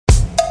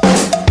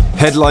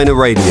Headliner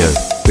Radio,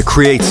 the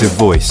creative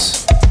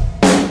voice.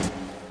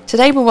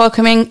 Today we're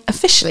welcoming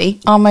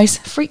officially our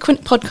most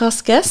frequent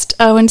podcast guest,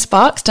 Owen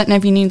Sparks. Don't know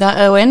if you knew that,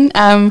 Owen,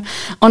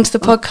 onto the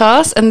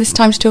podcast, and this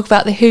time to talk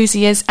about the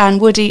Hoosiers and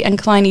Woody and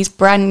Kleini's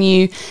brand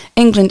new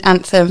England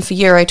anthem for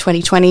Euro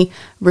 2020,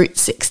 Route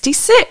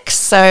 66.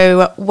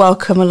 So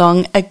welcome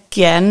along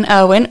again,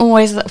 Owen.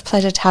 Always a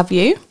pleasure to have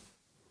you.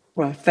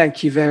 Well,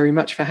 thank you very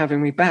much for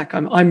having me back.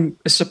 I'm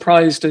as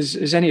surprised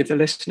as any of the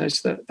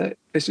listeners that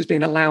this has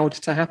been allowed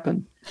to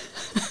happen.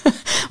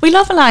 We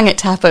love allowing it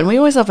to happen. We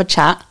always have a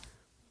chat.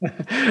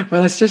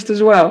 Well, it's just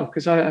as well,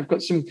 because I've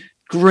got some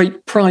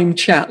great prime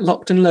chat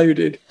locked and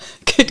loaded.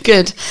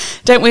 Good.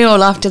 Don't we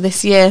all after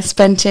this year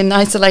spent in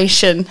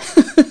isolation?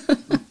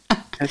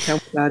 Tell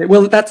me about it.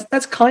 Well,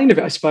 that's kind of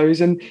it, I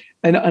suppose. And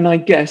I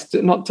guess,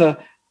 not to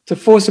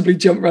forcibly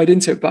jump right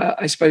into it,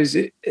 but I suppose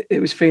it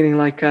was feeling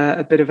like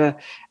a bit of an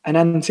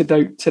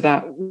antidote to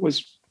that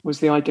was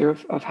the idea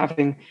of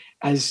having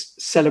as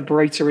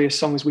celebratory a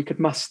song as we could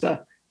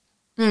muster.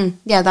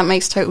 Yeah, that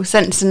makes total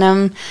sense.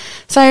 And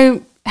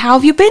so how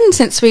have you been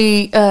since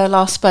we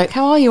last spoke?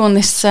 How are you on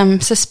this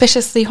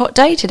suspiciously hot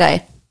day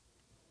today?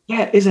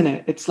 Yeah, isn't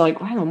it? It's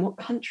like, hang on, what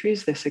country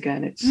is this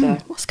again? It's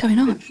what's going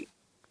on?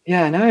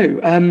 Yeah, I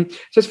know.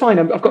 So it's fine.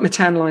 I've got my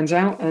tan lines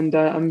out, and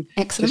I'm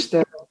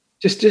excellent.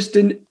 Just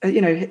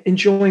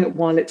enjoying it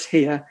while it's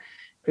here,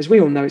 because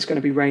we all know it's going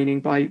to be raining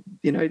by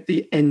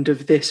the end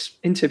of this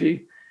interview.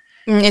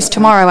 It's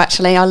tomorrow,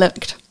 actually. I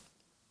looked.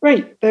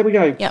 Great, there we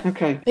go. Yeah.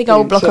 Okay. Big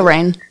old block of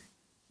rain.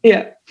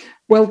 Yeah,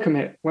 welcome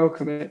it.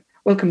 Welcome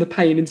the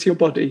pain into your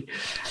body.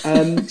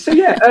 So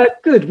yeah,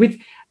 good.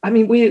 We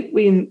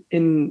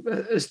in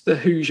as the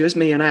Hoosiers,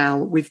 me and Al,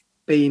 we've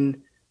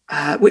been.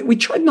 We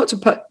tried not to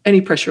put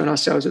any pressure on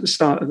ourselves at the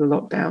start of the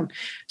lockdown.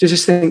 To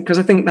just think, because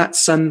I think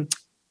that's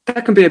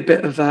that can be a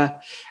bit of an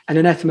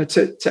anathema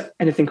to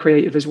anything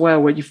creative as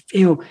well, where you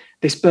feel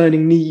this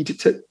burning need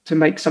to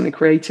make something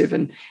creative.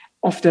 And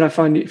often I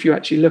find if you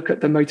actually look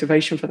at the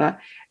motivation for that,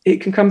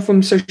 it can come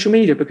from social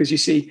media, because you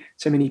see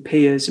so many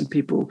peers and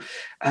people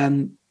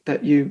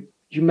that you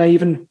may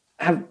even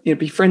have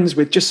be friends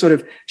with, just sort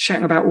of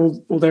shouting about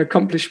all their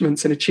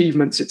accomplishments and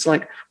achievements. It's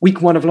like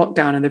week one of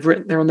lockdown and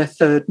they're on their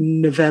third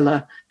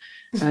novella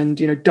and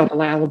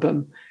double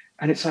album,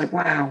 and it's like,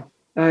 wow,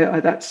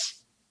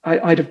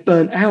 I'd have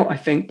burnt out, I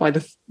think, by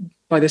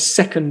the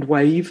second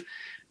wave,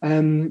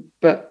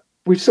 but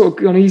we've sort of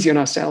gone easy on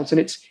ourselves,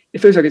 and it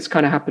feels like it's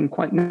kind of happened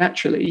quite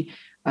naturally.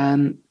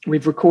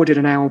 We've recorded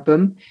an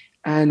album,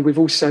 and we've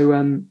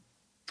also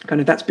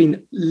that's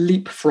been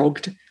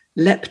leapfrogged,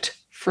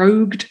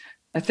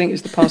 I think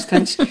is the past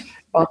tense,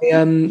 by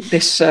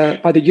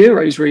the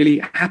Euros really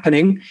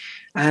happening,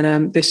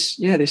 and this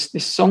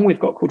song we've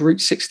got called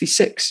Route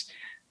 66.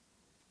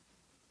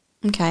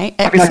 Okay,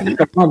 I think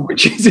I've gone,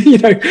 which is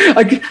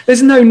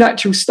there's no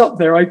natural stop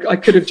there. I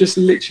could have just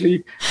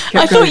literally.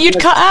 I thought you'd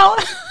cut out.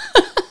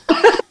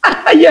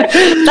 Yeah,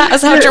 that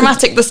was how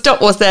dramatic the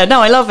stop was there.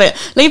 No, I love it.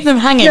 Leave them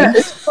hanging. Yeah,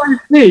 it's fine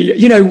with me,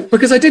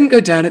 because I didn't go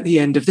down at the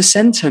end of the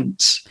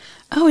sentence.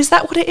 Oh, is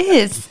that what it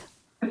is?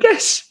 I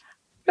guess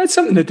it had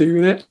something to do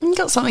with it. You've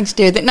got something to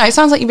do with it. No, it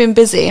sounds like you've been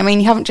busy. I mean,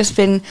 you haven't just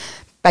been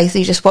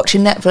basically just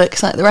watching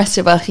Netflix like the rest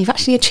of us. You've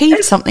actually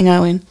achieved something,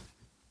 Owen.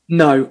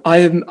 No, I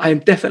am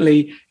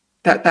definitely.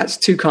 That's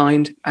too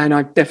kind, and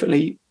I've done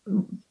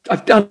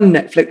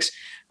Netflix,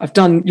 I've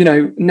done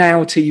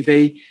Now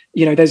TV.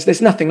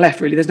 There's nothing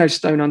left really. There's no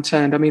stone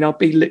unturned. I mean, I'll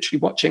be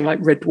literally watching like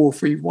Red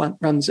Dwarf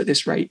runs at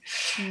this rate.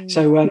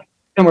 So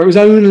don't worry, it was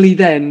only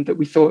then that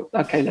we thought,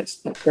 okay,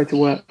 let's go to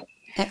work.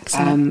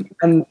 Excellent.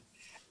 And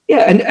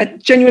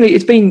genuinely,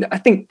 it's been, I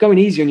think, going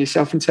easy on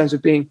yourself in terms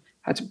of being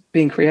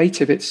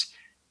creative. It's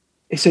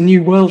a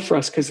new world for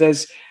us, because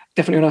there's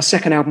definitely on our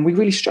second album, we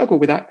really struggled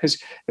with that, because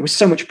there was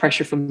so much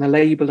pressure from the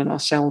label and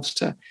ourselves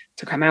to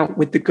come out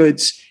with the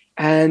goods.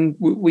 And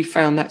we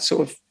found that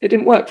it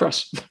didn't work for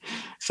us.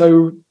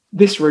 So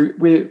this route,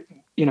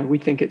 we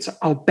think it's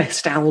our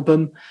best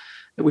album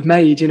that we've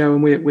made,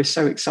 and we're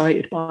so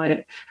excited by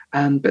it.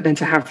 But then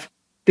to have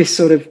this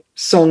sort of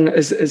song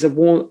as the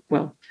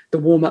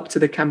warm up to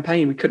the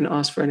campaign, we couldn't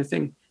ask for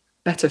anything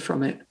better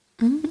from it.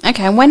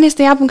 Okay, and when is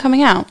the album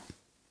coming out?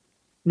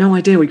 No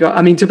idea.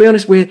 To be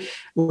honest,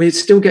 we're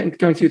still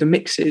going through the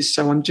mixes,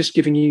 so I'm just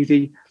giving you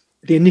the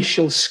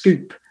initial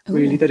scoop,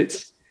 really,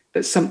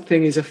 that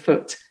something is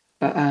afoot.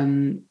 But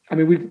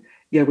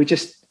we're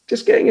just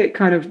getting it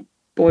kind of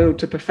boiled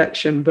to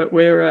perfection. But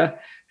we're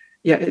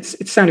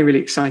it's sounding really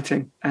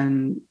exciting,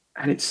 and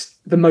it's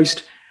the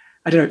most,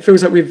 I don't know, it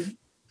feels like we've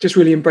just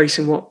really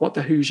embracing what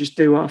the Hoosiers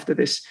do after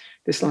this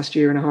last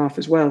year and a half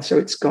as well. So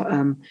it's got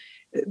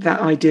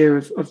that idea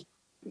of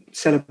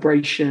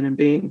celebration and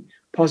being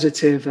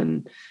positive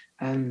and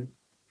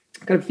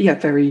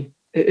very.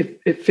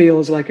 It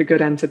feels like a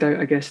good antidote,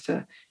 I guess,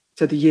 to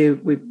the year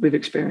we've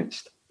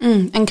experienced.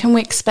 And can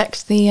we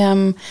expect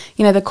the,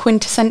 the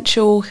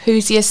quintessential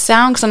Hoosiers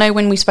sound? Because I know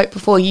when we spoke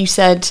before, you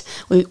said,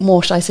 well,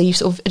 more should I say, you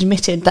sort of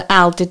admitted that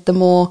Al did the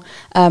more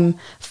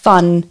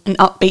fun and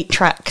upbeat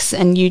tracks,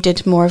 and you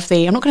did more of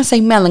the, I'm not going to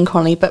say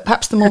melancholy, but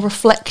perhaps the more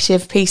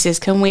reflective pieces.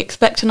 Can we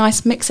expect a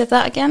nice mix of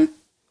that again?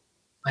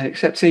 I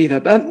accept either.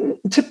 But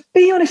to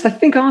be honest, I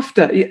think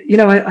after,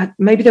 I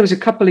maybe there was a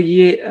couple of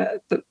years,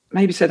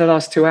 maybe say the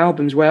last 2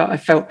 albums, where I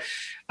felt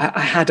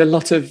I had a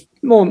lot of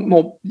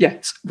more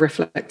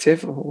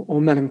reflective or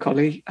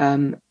melancholy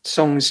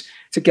songs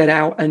to get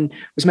out, and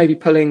was maybe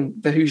pulling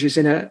the Hoosiers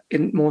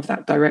in more of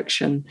that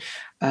direction.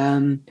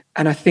 And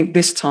I think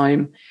this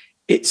time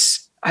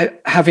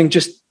having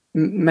just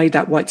made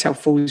that Whitetail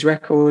Falls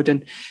record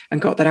and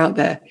got that out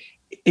there,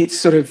 it's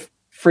sort of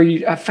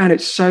free. I found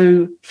it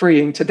so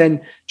freeing to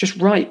then just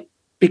write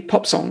big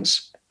pop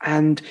songs,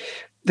 and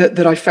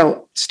that I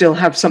felt still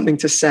have something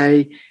to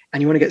say,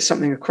 and you want to get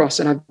something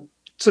across. And I've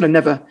sort of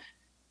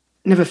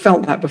never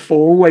felt that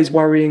before, always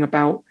worrying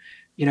about,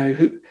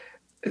 who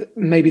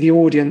maybe the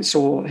audience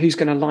or who's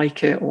going to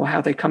like it or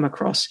how they come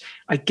across,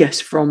 I guess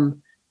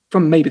from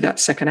maybe that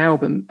second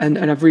album. And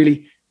I've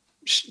really,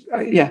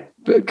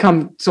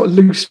 become sort of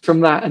loose from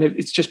that. And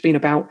it's just been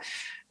about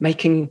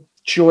making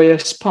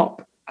joyous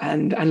pop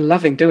and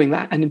loving doing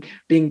that, and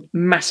being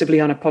massively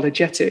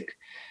unapologetic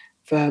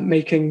for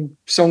making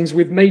songs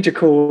with major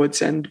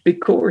chords and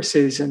big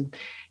choruses and,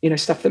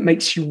 stuff that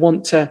makes you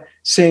want to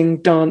sing,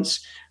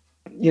 dance,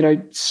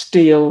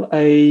 steal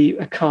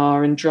a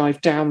car and drive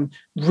down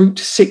Route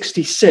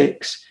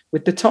 66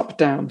 with the top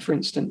down, for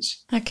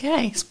instance.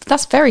 Okay,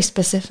 that's very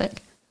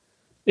specific.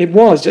 It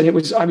was, and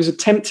I was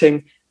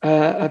attempting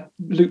a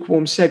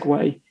lukewarm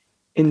segue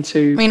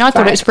into... I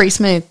thought it was pretty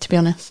smooth, to be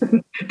honest.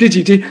 Did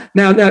you?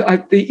 Now,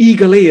 the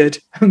eagle-eared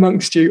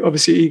amongst you,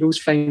 obviously Eagles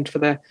famed for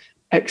their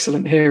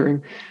excellent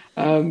hearing,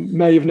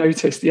 may have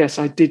noticed, yes,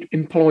 I did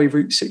employ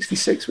Route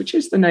 66, which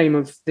is the name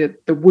of the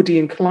Woody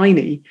and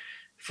Kleiny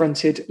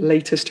fronted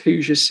latest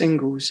Hoosiers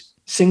singles.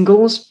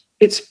 Singles?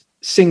 It's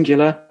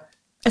singular.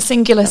 A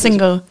singular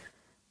single.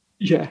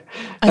 Yeah.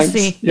 I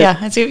see. Yeah,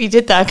 I see what you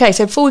did there. Okay,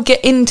 so before we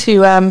get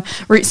into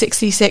Route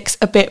 66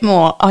 a bit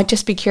more, I'd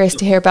just be curious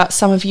to hear about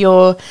some of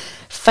your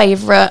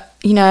favourite,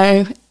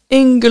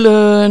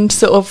 England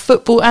sort of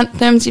football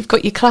anthems. You've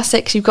got your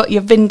classics, you've got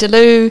your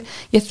Vindaloo,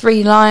 your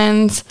Three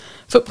Lions,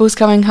 Football's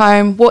Coming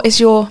Home. What is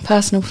your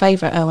personal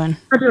favourite, Owen?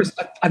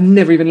 I've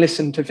never even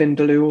listened to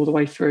Vindaloo all the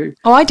way through.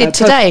 Oh, I did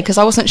today, because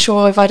I wasn't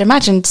sure if I'd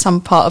imagined some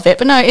part of it.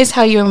 But no, it is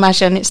how you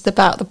imagine. It's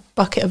about the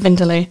bucket of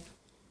Vindaloo.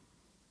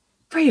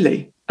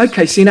 Really?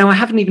 Okay, see, now I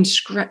haven't even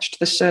scratched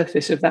the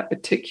surface of that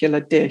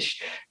particular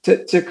dish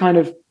to kind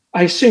of...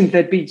 I assumed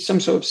there'd be some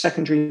sort of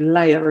secondary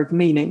layer of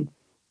meaning.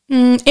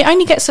 It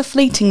only gets a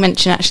fleeting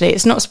mention, actually.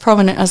 It's not as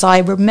prominent as I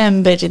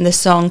remembered in the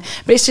song,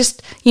 but it's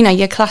just,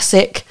 your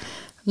classic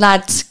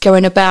lads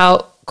going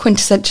about,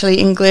 quintessentially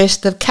English,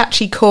 the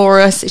catchy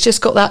chorus. It's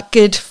just got that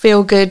good,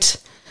 feel-good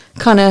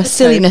kind of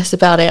silliness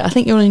about it. I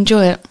think you'll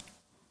enjoy it.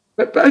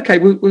 But okay,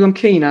 well, I'm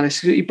keen,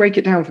 Alice. You break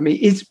it down for me.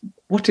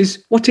 What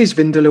is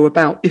Vindaloo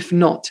about, if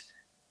not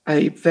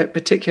a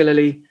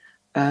particularly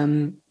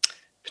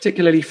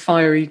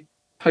fiery,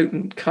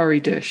 potent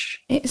curry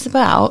dish? It's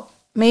about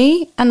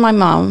me and my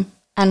mum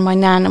and my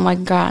nan and my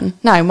gran.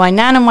 No, my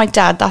nan and my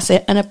dad, that's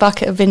it, and a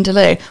bucket of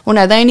Vindaloo. Well,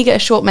 no, they only get a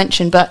short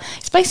mention, but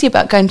it's basically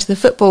about going to the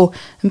football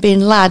and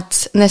being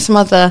lads, and there's some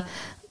other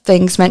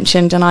things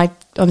mentioned, and I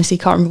honestly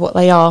can't remember what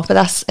they are, but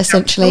that's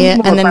essentially it.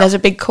 And then there's a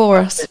big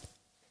chorus.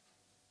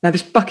 Now,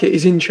 this bucket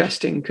is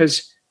interesting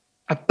because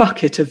a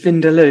bucket of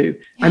Vindaloo,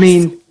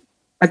 Yes.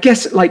 I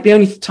guess like the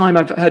only time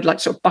I've heard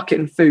like sort of bucket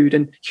and food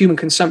and human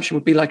consumption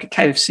would be like a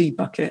KFC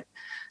bucket,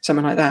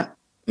 something like that.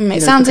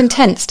 It sounds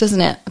intense,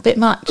 doesn't it? A bit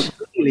much. It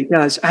really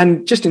does.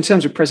 And just in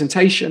terms of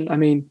presentation,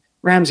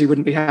 Ramsey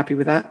wouldn't be happy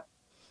with that.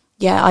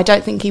 Yeah, I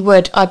don't think he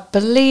would. I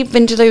believe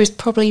Vindaloo is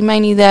probably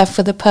mainly there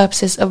for the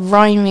purposes of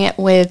rhyming it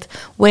with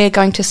 "We're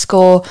going to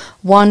score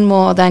one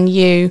more than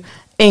you,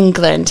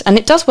 England," and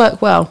it does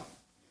work well.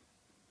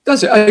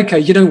 Does it? Okay,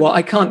 you know what?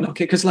 I can't knock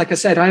it because, like I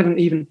said, I haven't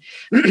even.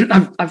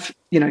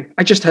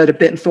 I just heard a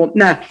bit and thought,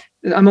 nah,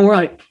 I'm all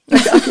right.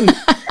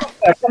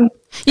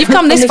 You've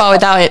come this far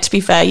without it. To be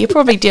fair, you're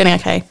probably doing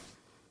okay.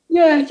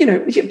 Yeah,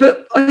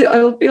 but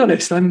I'll be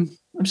honest. I'm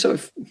sort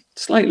of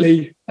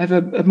slightly. I have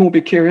a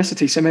morbid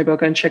curiosity, so maybe I'll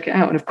go and check it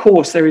out. And of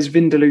course, there is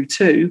Vindaloo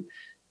too,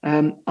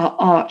 our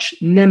arch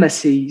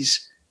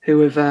nemesis, who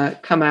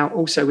have come out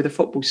also with a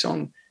football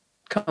song.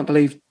 Can't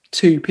believe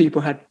 2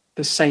 people had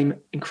the same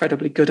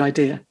incredibly good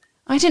idea.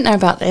 I didn't know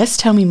about this.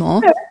 Tell me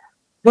more. Yeah.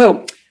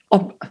 Well,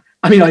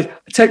 I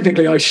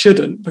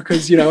shouldn't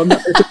because I'm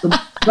not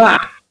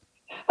that.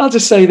 I'll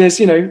just say there's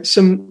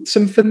some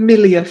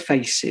familiar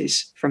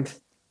faces from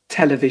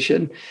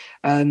television,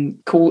 and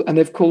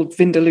they've called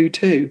Vindaloo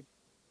too.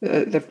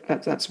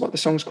 That's what the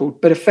song's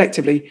called. But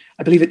effectively,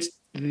 I believe it's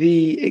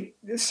the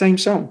same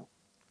song.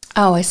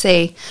 Oh, I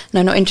see.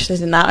 No, not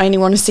interested in that. I only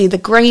want to see the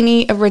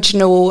grainy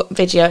original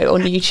video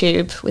on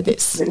YouTube with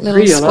its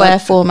little square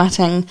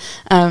formatting.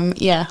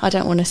 I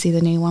don't want to see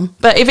the new one.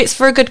 But if it's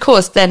for a good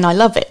cause, then I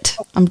love it.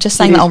 I'm just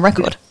saying that on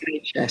record.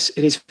 It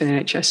is for the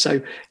NHS.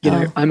 So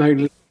I'm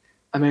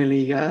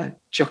only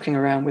jockeying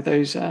around with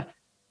those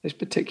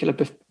particular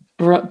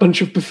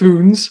bunch of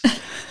buffoons.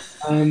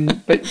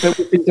 But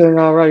we've been doing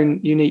our own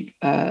unique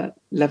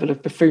level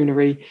of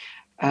buffoonery.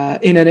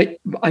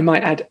 I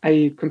might add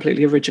a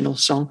completely original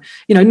song.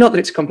 Not that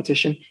it's a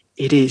competition.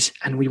 It is,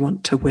 and we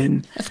want to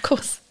win. Of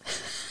course.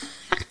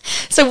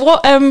 So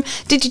what,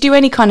 did you do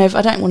any kind of,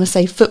 I don't want to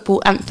say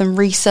football anthem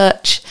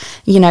research,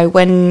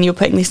 when you're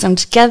putting this song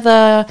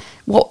together?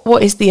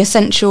 What is the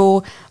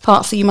essential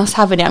parts that you must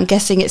have in it? I'm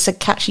guessing it's a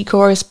catchy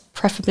chorus,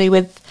 preferably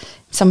with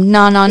some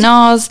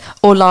na-na-nas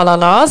or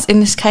la-la-las in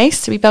this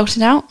case to be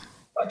belted out.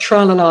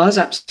 Tra-la-las,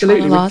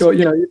 absolutely. Tra-la-las.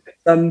 We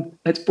thought,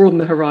 let's broaden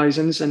the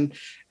horizons and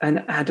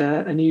add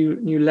a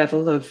new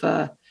level of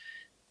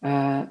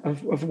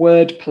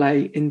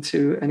wordplay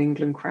into an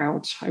England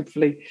crowd's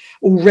hopefully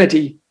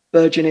already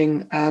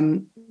burgeoning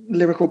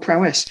lyrical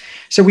prowess.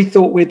 So we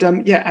thought we'd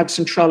add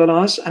some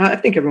tra-la-las, and I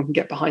think everyone can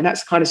get behind.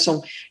 That's the kind of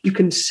song you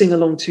can sing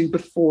along to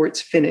before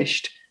it's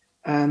finished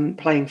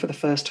playing for the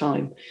first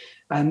time,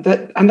 and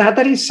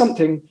that is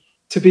something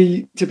to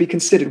be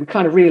considered. We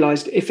kind of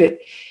realised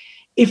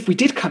if we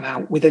did come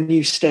out with a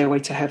new Stairway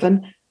to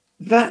Heaven,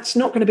 that's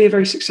not going to be a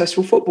very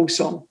successful football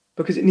song,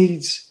 because it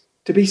needs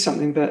to be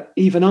something that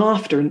even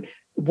after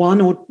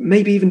one or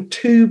maybe even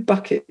two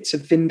buckets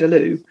of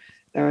Vindaloo,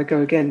 there I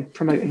go again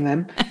promoting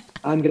them.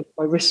 I'm going to get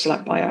my wrist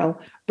slapped by Al,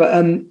 but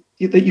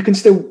that you can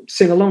still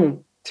sing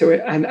along to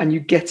it and you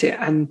get it.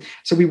 And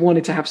so we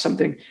wanted to have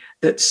something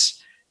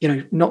that's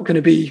not going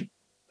to be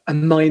a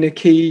minor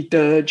key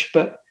dirge,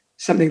 but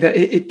something that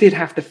it did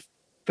have to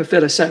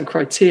fulfill a certain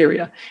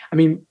criteria. I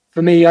mean,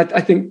 for me,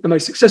 I think the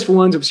most successful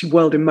ones, obviously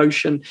World in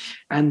Motion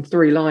and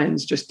Three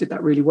Lions just did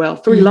that really well.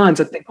 Three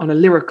Lions, I think, on a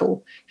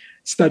lyrical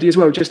study as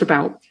well, just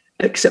about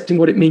accepting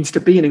what it means to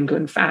be an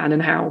England fan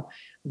and how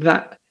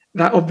that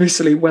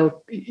obviously,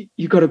 well,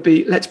 you got to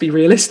be, let's be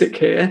realistic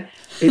here.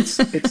 It's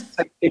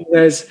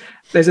there's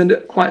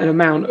quite an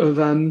amount of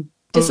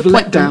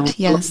letdown.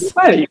 Yes.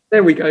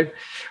 There we go.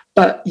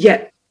 But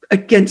yet,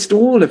 against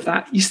all of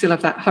that, you still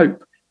have that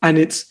hope. And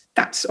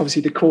that's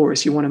obviously the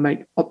chorus. You want to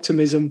make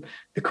optimism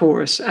the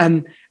chorus.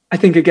 And I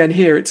think again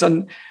here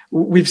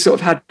we've sort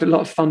of had a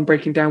lot of fun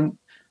breaking down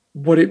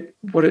what it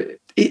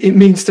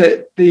means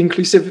to the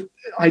inclusive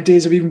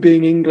ideas of even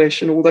being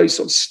English and all those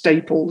sort of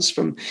staples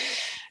from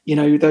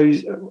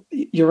those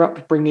your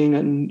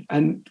upbringing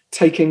and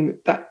taking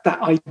that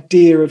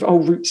idea of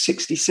Route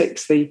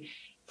 66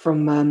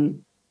 from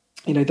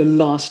the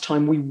last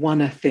time we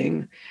won a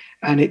thing,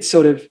 and it's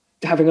sort of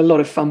having a lot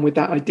of fun with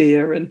that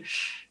idea and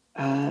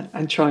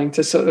trying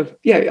to sort of,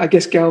 I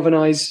guess,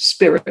 galvanise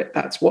spirit.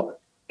 That's what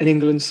an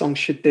England song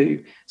should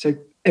do. So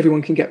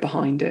everyone can get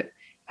behind it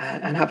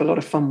and have a lot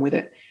of fun with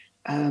it,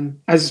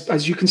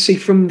 as you can see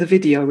from the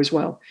video as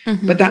well.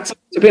 Mm-hmm. But that's,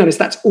 to be honest,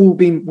 that's all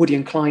been Woody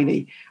and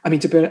Kleiny. I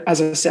mean,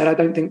 as I said, I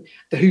don't think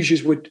the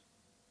Hoosiers would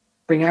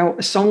bring out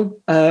a song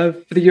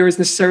for the Euros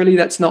necessarily.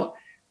 That's not,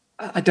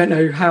 I don't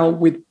know how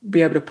we'd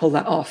be able to pull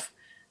that off.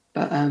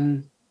 But,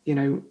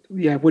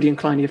 Woody and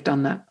Kleiny have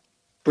done that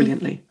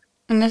brilliantly.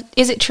 And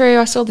is it true,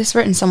 I saw this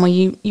written somewhere,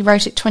 you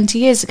wrote it 20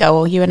 years ago,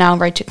 or you and Al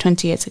wrote it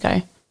 20 years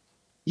ago?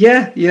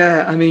 Yeah.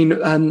 I mean,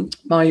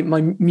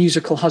 my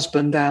musical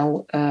husband,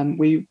 Al,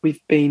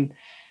 we've been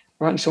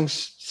writing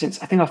songs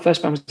since, I think our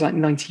first band was like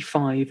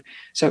 95.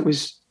 So it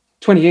was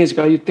 20 years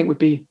ago. You'd think would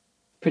be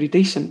pretty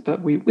decent,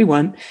 but we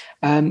weren't.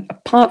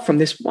 Apart from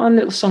this one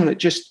little song that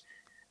just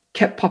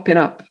kept popping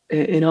up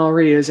in our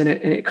ears, and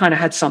it kind of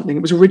had something.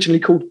 It was originally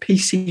called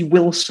PC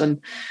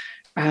Wilson.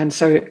 And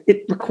so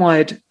it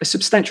required a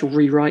substantial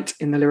rewrite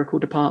in the lyrical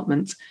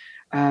department.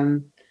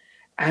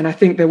 And I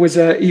think there was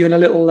even a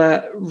little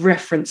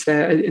reference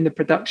there in the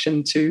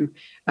production to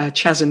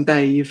Chas and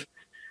Dave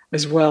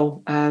as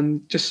well.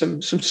 Just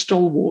some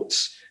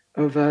stalwarts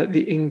of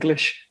the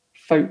English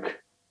folk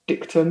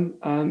dictum,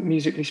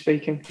 musically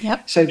speaking.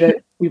 Yep. So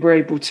that we were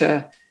able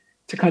to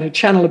kind of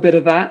channel a bit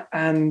of that.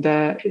 And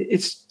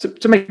it's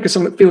to make a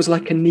song that feels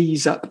like a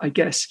knees up, I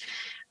guess.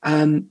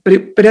 But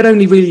it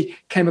only really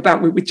came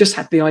about. We just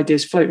had the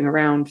ideas floating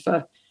around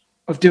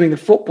of doing the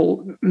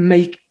football,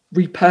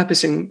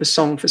 repurposing the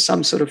song for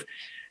some sort of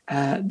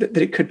that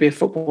it could be a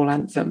football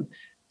anthem,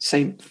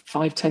 say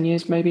 5-10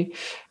 years maybe.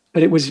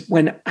 But it was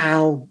when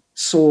Al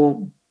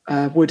saw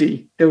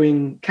Woody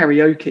doing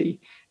karaoke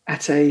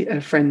at a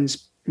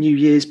friend's New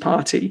Year's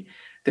party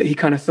that he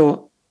kind of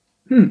thought,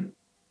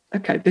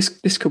 okay,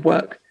 this could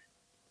work.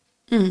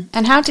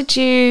 And how did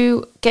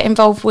you get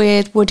involved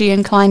with Woody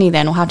and Kleiny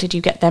then, or how did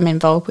you get them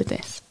involved with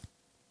this?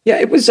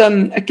 Yeah, it was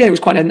again, it was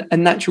quite a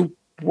natural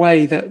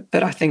way that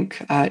I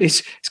think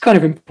is kind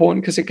of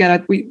important, because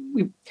again, we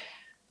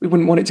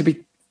wouldn't want it to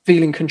be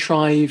feeling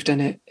contrived,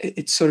 and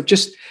it's sort of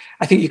just,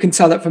 I think you can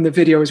tell that from the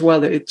video as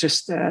well, that it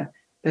just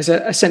there's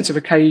a sense of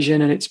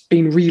occasion, and it's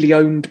been really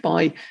owned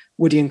by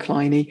Woody and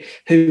Kleiny,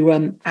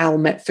 who Al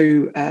met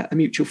through a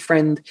mutual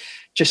friend,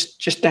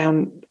 just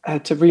down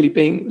to really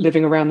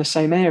living around the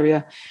same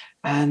area.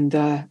 And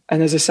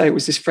as I say, it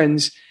was this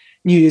friend's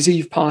New Year's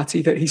Eve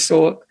party that he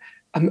saw.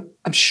 I'm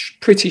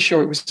pretty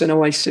sure it was an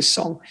Oasis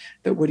song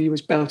that Woody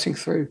was belting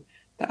through.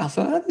 That Al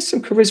thought, there's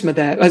some charisma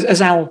there,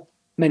 as Al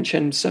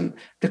mentioned,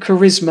 the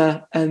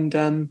charisma and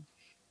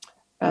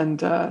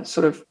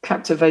sort of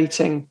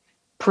captivating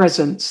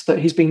presence that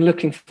he's been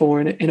looking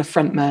for in a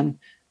front man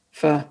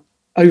for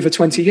over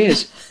 20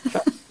 years.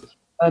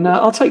 And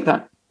I'll take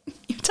that.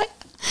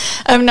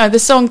 No, the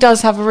song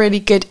does have a really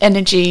good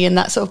energy and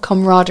that sort of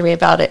camaraderie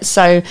about it.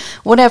 So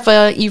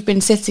whatever you've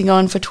been sitting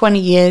on for 20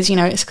 years,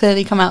 it's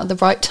clearly come out at the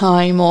right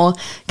time or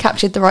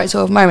captured the right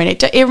sort of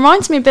moment. It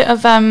reminds me a bit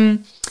of,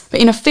 but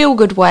in a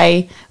feel-good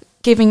way,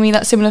 giving me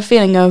that similar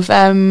feeling of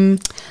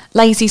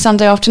Lazy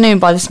Sunday Afternoon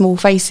by the Small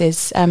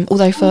Faces.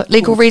 Although for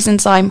legal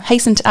reasons, I'm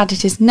hasten to add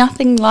it is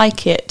nothing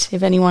like it,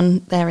 if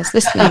anyone there is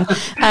listening.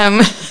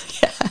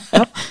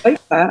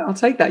 I'll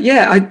take that.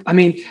 Yeah, I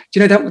mean,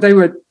 that they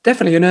were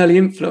definitely an early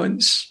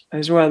influence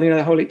as well.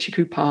 The whole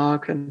Itchy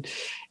Park, and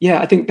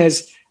I think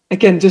there's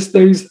again just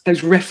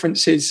those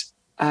references,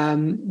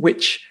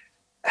 which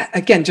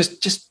again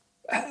just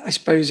I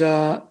suppose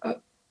are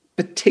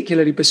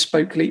particularly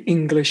bespokely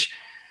English.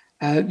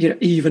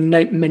 Even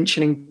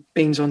mentioning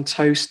beans on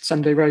toast,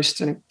 Sunday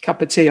roast, and a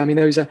cup of tea. I mean,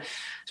 those are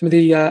some of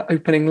the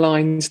opening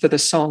lines to the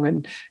song,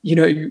 and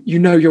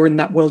you're in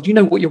that world. You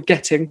know what you're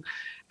getting.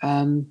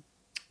 So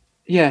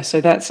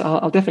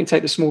I'll definitely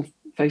take the Small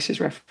Faces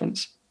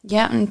reference.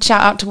 Yeah, and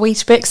shout out to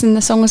Weetabix in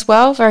the song as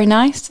well. Very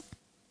nice.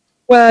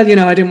 Well,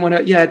 I didn't want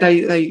to. Yeah,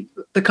 they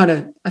kind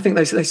of. I think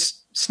they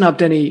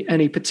snubbed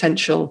any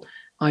potential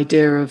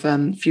idea of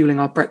fueling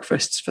our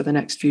breakfasts for the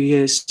next few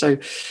years. So,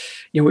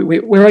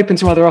 we're open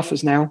to other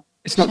offers now.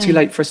 It's not too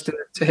late for us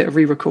to hit a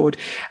re-record.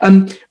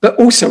 But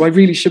also, I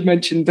really should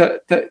mention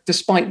that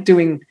despite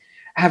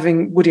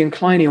having Woody and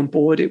Kleiny on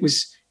board, it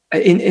was.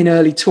 In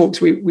early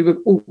talks, we were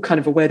all kind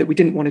of aware that we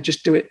didn't want to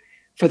just do it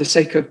for the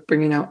sake of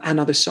bringing out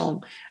another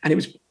song. And it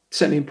was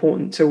certainly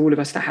important to all of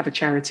us to have a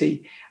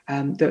charity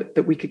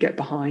that we could get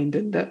behind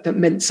and that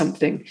meant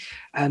something,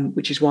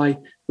 which is why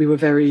we were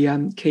very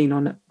keen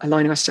on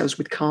aligning ourselves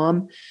with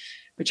CALM,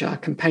 which are a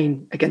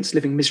campaign against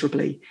living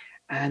miserably,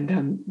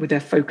 and with their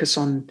focus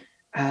on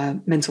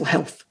mental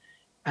health.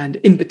 And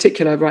in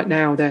particular, right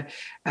now, they're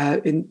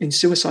in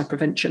suicide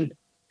prevention.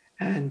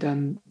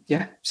 And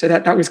so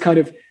that was kind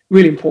of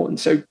really important.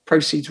 So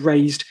proceeds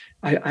raised,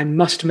 I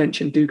must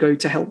mention, do go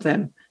to help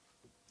them.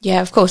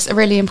 Yeah, of course, a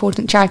really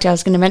important charity. I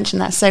was going to mention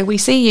that. So we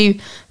see you,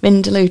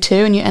 Vindaloo 2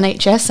 and your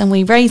NHS, and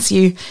we raise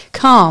you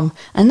CALM,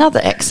 another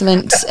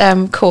excellent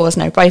cause.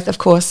 No, both, of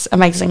course,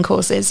 amazing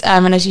causes.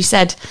 And as you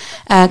said,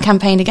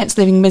 campaign against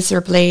living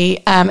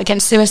miserably,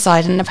 against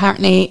suicide. And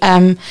apparently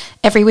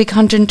every week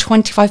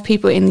 125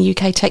 people in the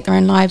UK take their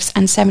own lives,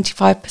 and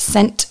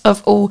 75%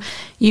 of all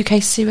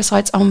UK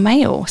suicides are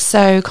male.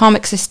 So CALM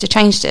exists to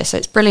change this. So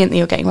it's brilliant that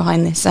you're getting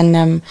behind this. And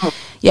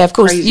of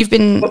course, crazy. You've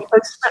been... Well,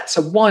 those stats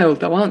are wild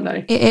though, aren't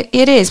they?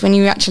 It is, when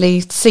you actually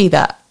see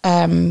that.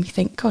 You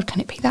think, God, can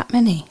it be that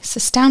many? It's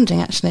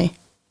astounding, actually.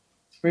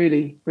 It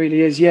really,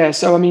 really is. Yeah.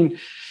 So, I mean,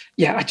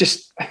 you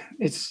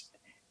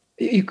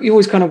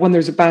always kind of wonder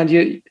as a band,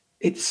 you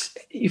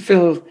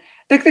feel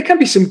there can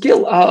be some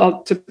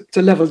guilt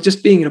to level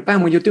just being in a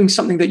band when you're doing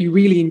something that you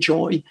really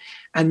enjoy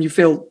and you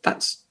feel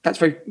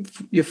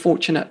you're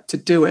fortunate to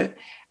do it.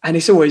 And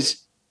it's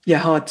always,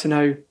 hard to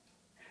know,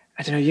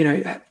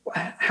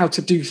 how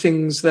to do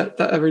things that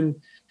are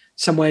in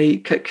some way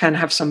can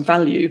have some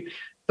value.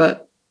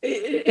 But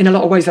in a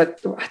lot of ways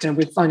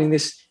we're finding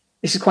this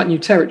is quite new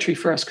territory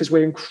for us because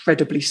we're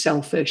incredibly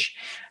selfish,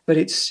 but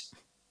it's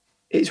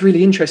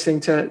really interesting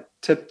to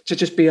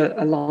just be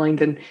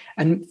aligned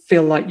and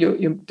feel like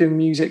you're doing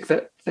music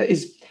that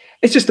is,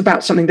 it's just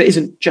about something that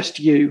isn't just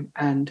you,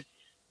 and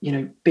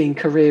being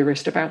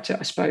careerist about it,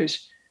 I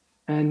suppose.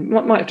 And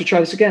might have to try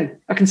this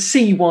again. I can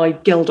see why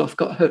Geldof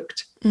got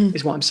hooked,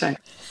 is what I'm saying.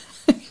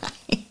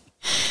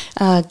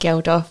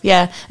 Geldof,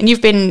 yeah. And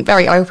you've been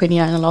very open,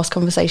 in the last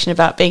conversation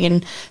about being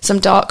in some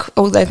dark,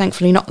 although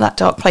thankfully not that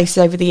dark places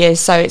over the years.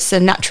 So it's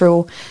a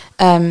natural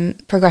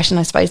progression,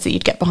 I suppose, that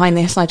you'd get behind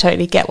this. And I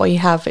totally get why you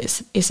have.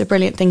 It's a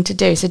brilliant thing to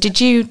do. So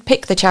did you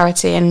pick the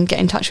charity and get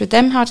in touch with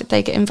them? How did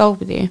they get involved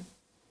with you?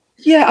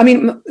 Yeah, I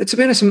mean, to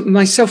be honest,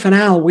 myself and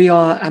Al, we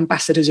are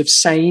ambassadors of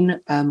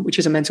SANE, which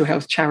is a mental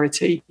health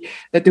charity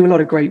that do a lot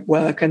of great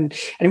work. And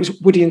it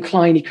was Woody and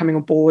Kleiny coming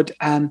on board.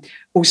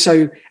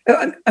 Also,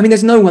 I mean,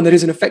 there's no one that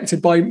isn't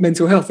affected by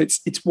mental health.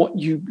 It's what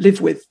you live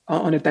with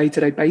on a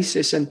day-to-day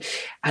basis. And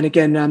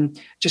again,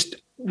 just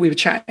we were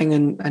chatting,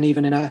 and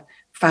even in a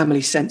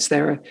family sense,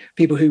 there are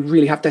people who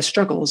really have their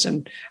struggles,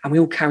 and we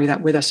all carry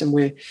that with us.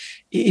 And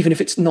even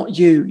if it's not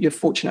you're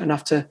fortunate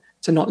enough to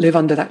not live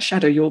under that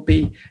shadow, you'll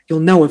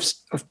know of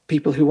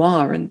people who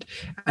are and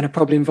are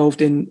probably involved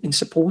in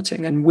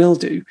supporting and will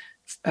do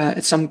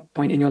at some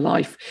point in your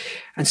life.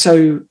 And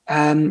so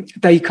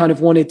they kind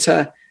of wanted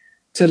to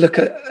look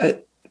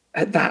at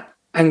that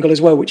angle as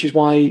well, which is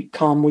why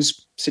CALM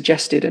was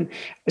suggested, and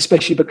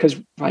especially because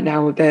right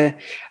now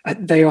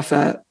they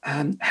offer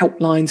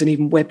helplines and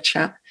even web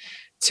chat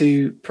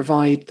to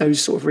provide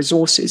those sort of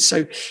resources.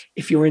 So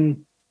if you're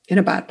in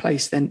a bad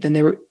place, then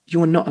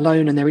you're not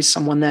alone, and there is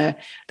someone there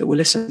that will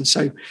listen.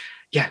 So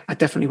yeah, I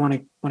definitely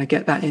want to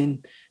get that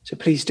in. So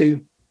please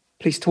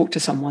talk to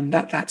someone.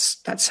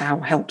 That's how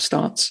help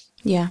starts.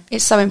 Yeah,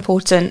 it's so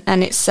important.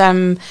 And it's I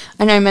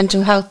know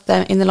mental health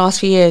in the last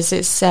few years,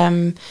 it's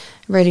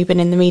really been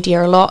in the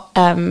media a lot,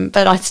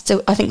 but I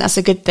think that's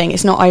a good thing.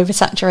 It's not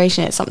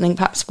oversaturation. It's something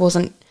perhaps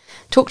wasn't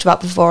talked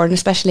about before, and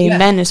especially in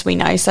men, as we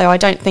know. So I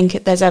don't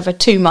think there's ever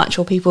too much,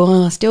 or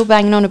people still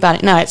banging on about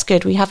it. No, it's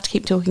good. We have to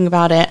keep talking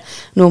about it,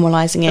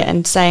 normalising it,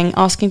 and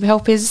asking for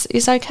help is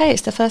okay.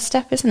 It's the first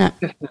step, isn't it?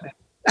 Definitely.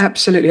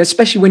 Absolutely,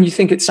 especially when you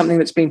think it's something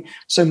that's been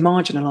so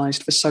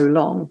marginalised for so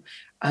long.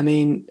 I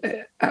mean,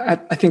 I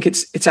think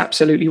it's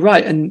absolutely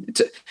right. And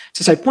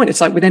to say point,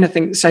 it's like with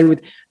anything, say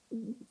with,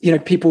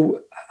 people,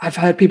 I've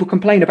heard people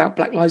complain about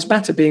Black Lives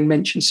Matter being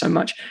mentioned so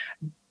much,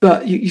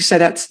 but you say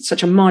that's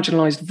such a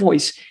marginalised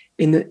voice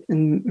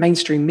in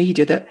mainstream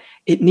media that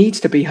it needs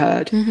to be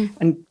heard. Mm-hmm.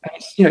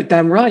 And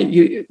damn right,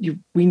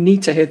 we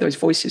need to hear those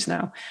voices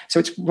now. So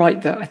it's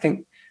right that I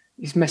think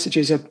these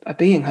messages are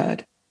being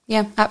heard.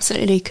 Yeah,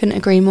 absolutely. Couldn't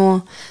agree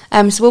more.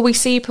 So will we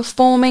see you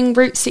performing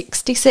Route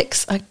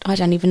 66? I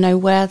don't even know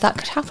where that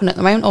could happen at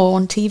the moment, or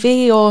on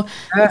TV, or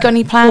got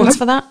any plans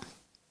for that?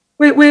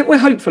 We're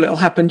hopeful it'll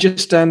happen.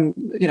 Just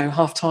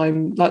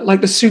halftime,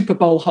 like the Super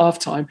Bowl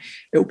halftime.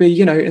 It'll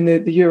be in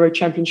the Euro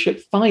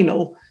Championship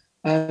final,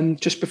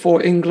 just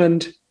before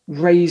England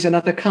raise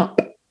another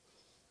cup.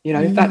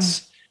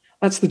 That's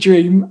the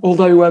dream.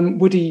 Although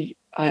Woody,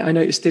 I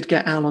noticed, did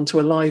get Al onto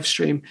a live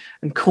stream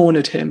and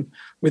cornered him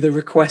with a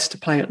request to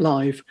play it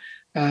live.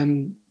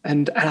 And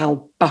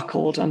Al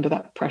buckled under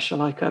that pressure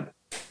like a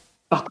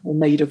buckle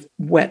made of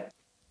wet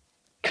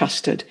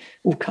custard.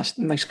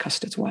 Most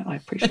custard's wet, I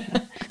appreciate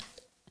that.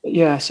 But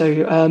yeah,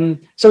 so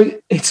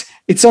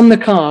it's on the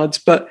cards,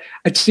 but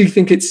I do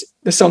think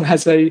the song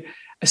has a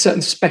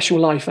certain special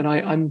life, and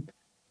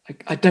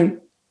I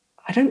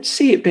don't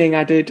see it being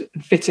added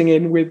and fitting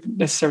in with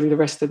necessarily the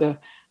rest of the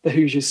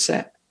Hoosiers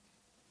set.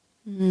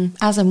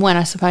 As and when,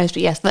 I suppose,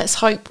 but yes, let's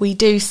hope we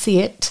do see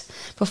it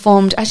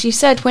performed, as you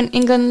said, when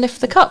England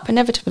lift the cup,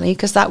 inevitably,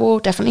 because that will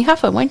definitely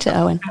happen, won't it,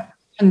 Owen?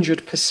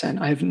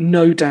 100%. I have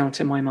no doubt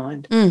in my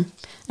mind.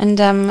 And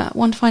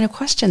one final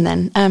question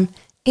then.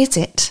 Is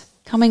it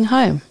coming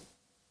home?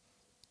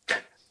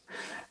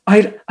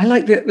 I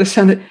like the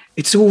sound that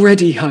it's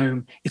already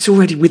home. It's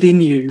already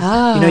within you.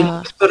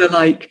 You've just got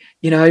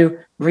to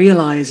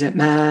realise it,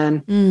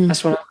 man.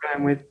 That's what I'm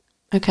going with.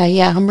 Okay,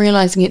 yeah, I'm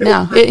realising it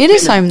now. It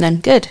is home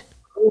then. Good.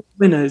 All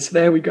winners.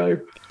 There we go.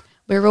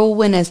 We're all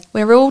winners.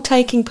 We're all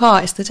taking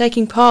part. It's the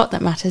taking part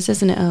that matters,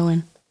 isn't it,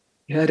 Owen?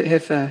 You heard it here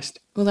first.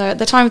 Although at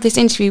the time of this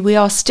interview, we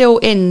are still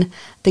in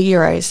the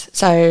Euros,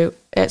 so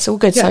it's all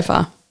good so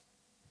far.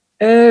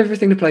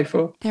 Everything to play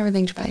for.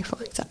 Everything to play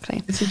for,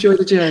 exactly. Let's enjoy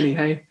the journey,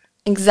 hey?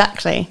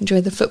 Exactly.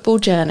 Enjoy the football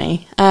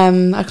journey.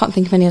 I can't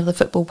think of any other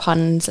football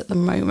puns at the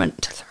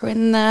moment to throw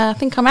in there. I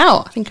think I'm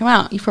out.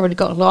 You've probably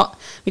got a lot.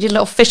 We did a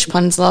lot of fish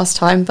puns last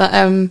time, but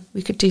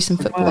we could do some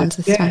football ones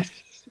this time.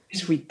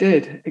 Yes, we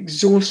did.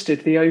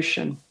 Exhausted the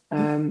ocean.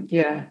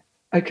 Yeah.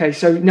 Okay,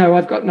 so no,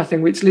 I've got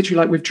nothing. It's literally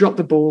like we've dropped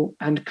the ball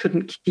and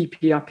couldn't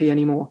keep you uppy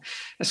anymore.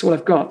 That's all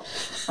I've got.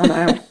 I'm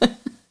out.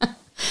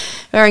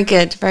 Very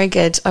good, very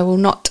good. I will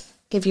not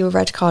give you a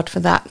red card for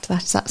that.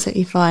 That's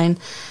absolutely fine.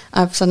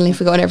 I've suddenly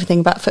forgotten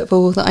everything about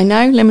football that I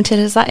know, limited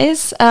as that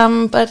is.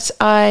 But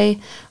I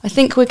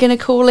think we're going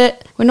to call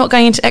it. We're not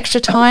going into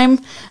extra time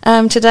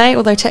today,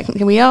 although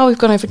technically we are. We've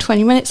gone over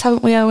 20 minutes,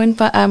 haven't we, Owen?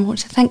 But I want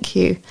to thank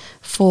you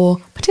for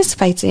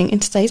participating in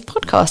today's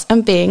podcast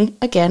and being,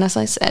 again, as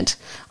I said,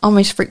 our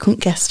most frequent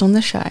guest on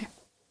the show.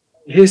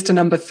 Here's to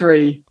number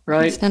 3,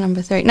 right? Here's to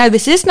number 3. No,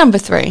 this is number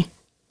 3.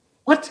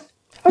 What?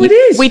 Oh, it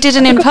is. We did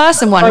an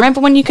in-person one. Remember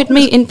when you could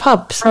meet in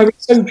pubs? I was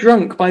so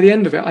drunk by the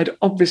end of it, I'd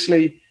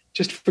obviously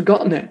just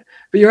forgotten it.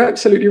 But you're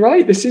absolutely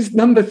right. This is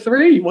number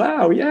 3.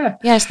 Wow, yeah.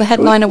 Yeah, it's the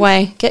headline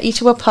away. Get you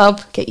to a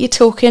pub, get you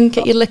talking,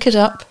 get you liquored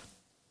up.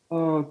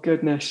 Oh,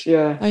 goodness,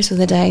 yeah. Those were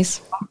the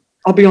days.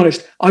 I'll be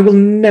honest, I will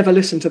never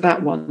listen to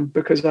that one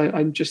because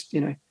I'm just,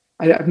 I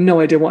have no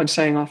idea what I'm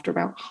saying after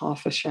about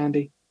half a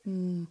shandy.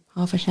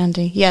 Half a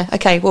shandy. Yeah,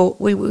 okay, well,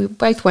 we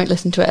both won't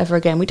listen to it ever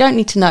again. We don't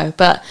need to know,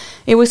 but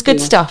it was good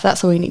stuff.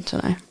 That's all we need to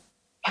know.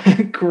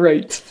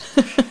 Great.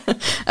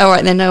 All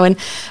right then, Owen.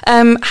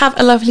 Have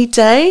a lovely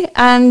day,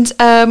 and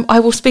I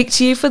will speak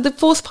to you for the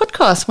 4th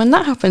podcast when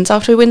that happens,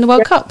 after we win the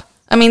World Cup.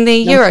 I mean,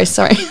 the Euros,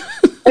 sorry.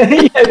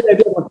 yeah.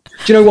 Do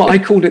you know what? I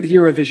called it the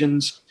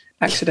Eurovisions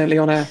accidentally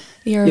on a...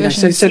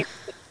 Eurovisions.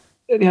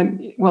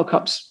 World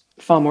Cup's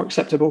far more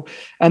acceptable,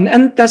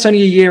 and that's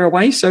only a year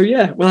away, so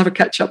yeah, we'll have a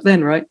catch up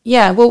then, right?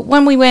 Yeah, well,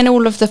 when we win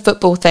all of the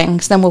football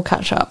things, then we'll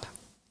catch up.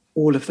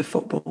 All of the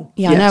football.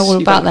 Yeah, yes, I know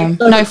all about them.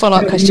 No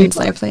follow-up questions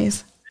though,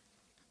 please.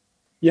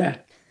 Yeah,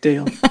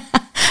 deal.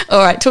 All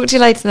right, talk to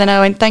you later then,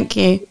 Owen. Thank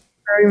you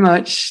very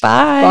much.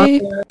 Bye.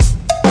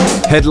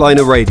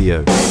 Headliner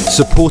Radio,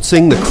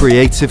 supporting the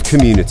creative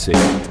community.